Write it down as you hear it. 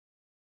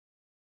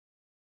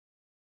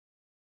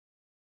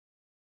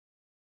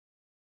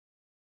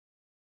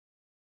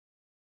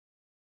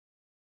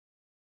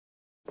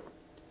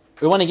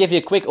we want to give you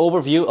a quick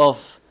overview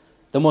of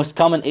the most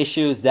common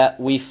issues that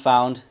we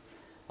found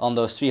on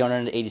those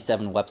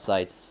 387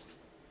 websites.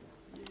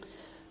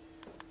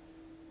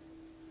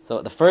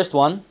 So the first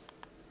one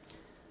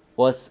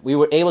was we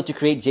were able to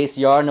create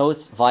JCR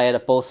nodes via the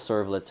post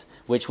servlet,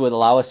 which would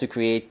allow us to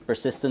create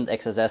persistent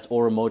XSS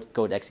or remote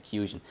code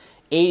execution.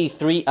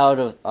 83 out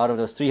of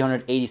those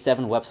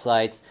 387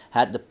 websites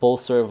had the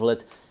post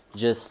servlet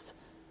just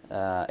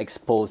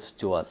exposed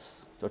to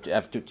us, or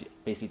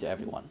basically to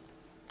everyone.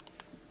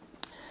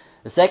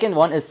 The second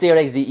one is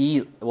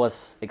CRXDE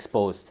was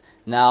exposed.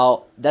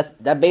 Now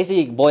that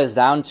basically boils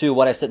down to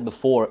what I said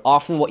before.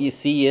 Often what you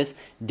see is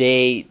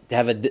they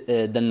have a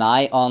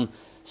deny on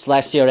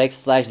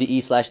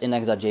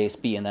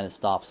 /crx/de/index.jsp and then it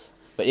stops.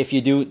 But if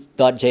you do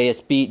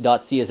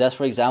 .jsp.css,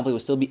 for example, you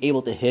would still be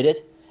able to hit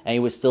it and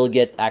you would still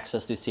get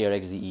access to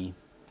CRXDE.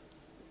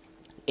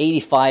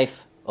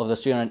 85 of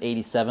those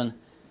 387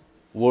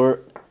 were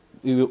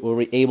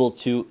able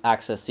to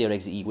access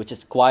CRXDE, which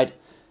is quite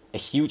a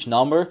huge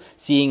number,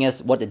 seeing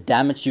as what the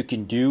damage you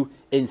can do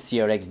in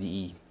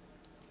CRXDE.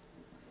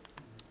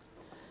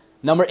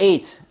 Number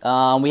 8,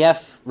 we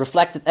have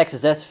reflected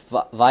XSS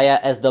via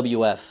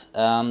SWF.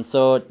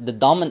 So the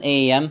DOM and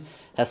AEM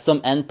has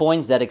some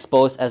endpoints that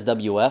expose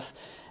SWF,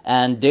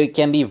 and they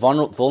can be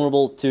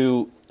vulnerable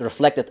to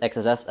reflected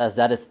XSS, as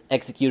that is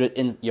executed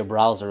in your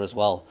browser as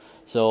well.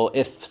 So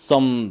if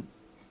some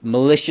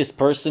malicious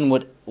person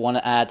would want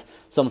to add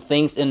some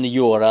things in the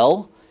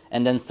URL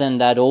and then send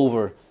that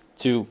over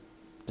to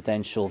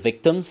potential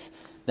victims,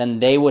 then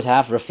they would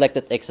have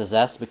reflected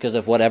XSS because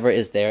of whatever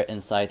is there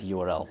inside the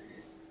URL.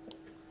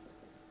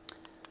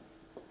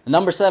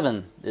 Number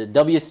 7, the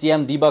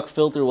WCM debug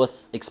filter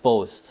was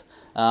exposed.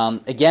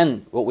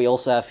 Again, what we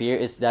also have here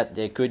is that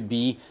there could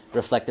be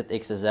reflected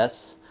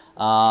XSS.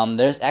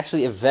 There's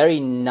actually a very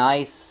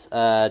nice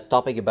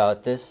topic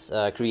about this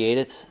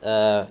created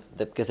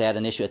because they had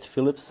an issue at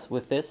Philips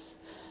with this.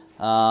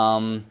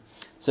 So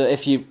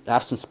if you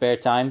have some spare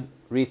time,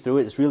 read through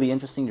it. It's really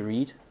interesting to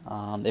read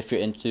if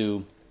you're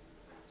into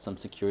some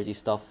security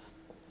stuff.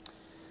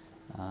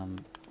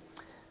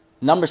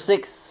 Number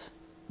 6,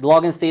 the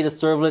login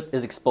status servlet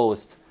is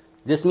exposed.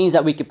 This means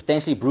that we could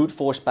potentially brute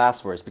force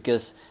passwords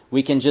because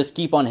we can just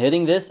keep on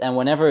hitting this, and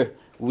whenever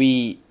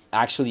we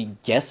actually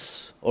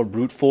guess or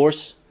brute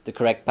force the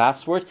correct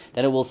password,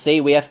 then it will say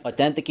we have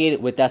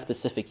authenticated with that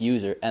specific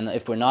user. And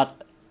if we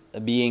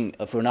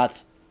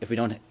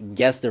don't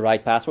guess the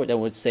right password, then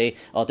it would say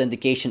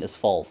authentication is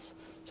false.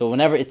 So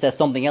whenever it says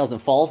something else than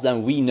false,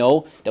 then we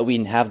know that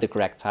we have the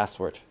correct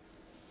password.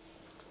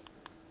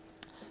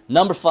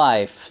 Number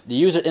 5, the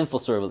user info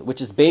servlet, which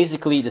is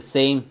basically the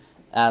same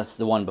as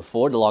the one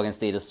before, the login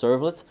status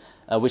servlet,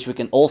 which we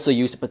can also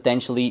use to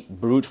potentially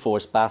brute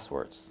force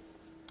passwords.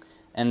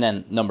 And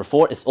then number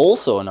 4 is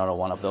also another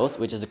one of those,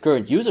 which is the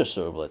current user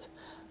servlet,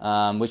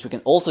 which we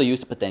can also use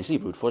to potentially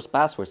brute force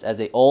passwords, as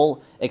they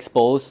all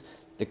expose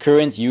the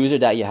current user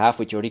that you have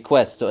with your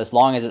request. So as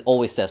long as it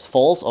always says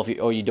false,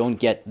 or you don't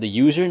get the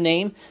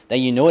username,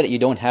 then you know that you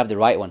don't have the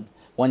right one.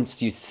 Once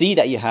you see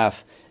that you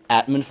have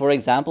admin, for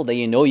example, then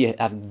you know you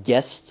have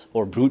guessed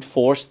or brute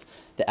forced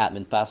the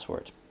admin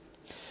password.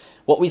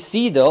 What we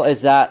see though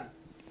is that,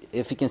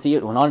 if you can see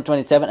it,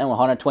 127 and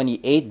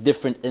 128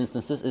 different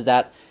instances, is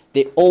that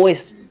it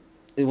was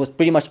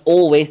pretty much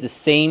always the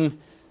same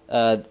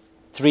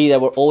 3 that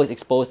were always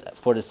exposed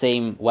for the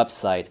same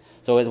website.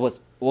 So it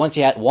was, once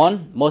you had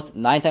one,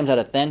 9 times out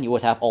of 10 you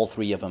would have all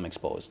 3 of them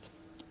exposed.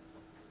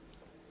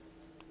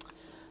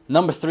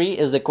 Number 3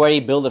 is the query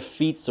builder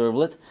feed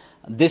servlet.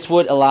 This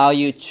would allow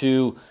you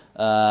to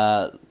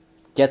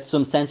get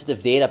some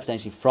sensitive data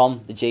potentially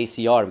from the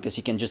JCR, because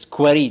you can just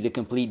query the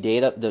complete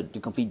data, the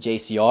complete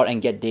JCR,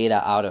 and get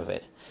data out of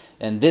it.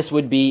 And this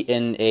would be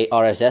in a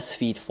RSS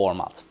feed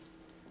format.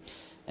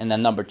 And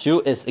then number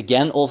 2 is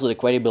again also the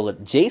query builder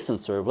JSON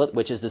servlet,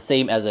 which is the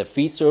same as a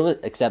feed servlet,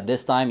 except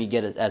this time you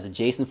get it as a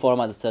JSON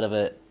format instead of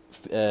a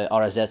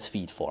RSS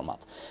feed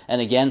format. And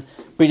again,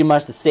 pretty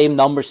much the same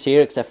numbers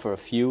here except for a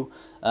few,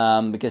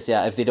 because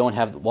yeah, if they don't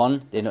have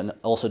one, they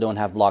also don't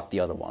have blocked the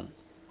other one.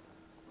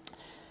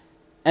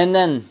 And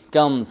then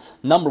comes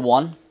number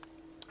 1,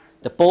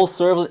 the post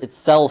servlet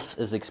itself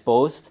is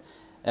exposed,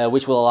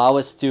 which will allow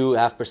us to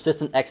have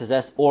persistent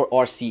XSS or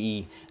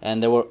RCE.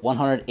 And there were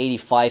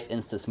 185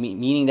 instances,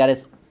 meaning that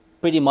it's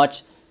pretty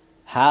much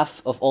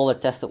half of all the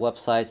tested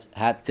websites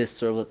had this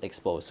servlet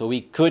exposed. So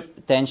we could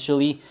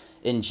potentially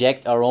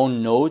inject our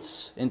own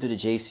nodes into the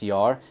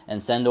JCR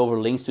and send over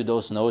links to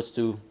those nodes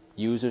to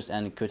users,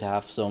 and could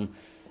have some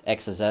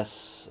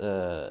XSS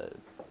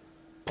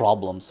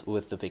problems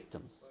with the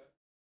victims.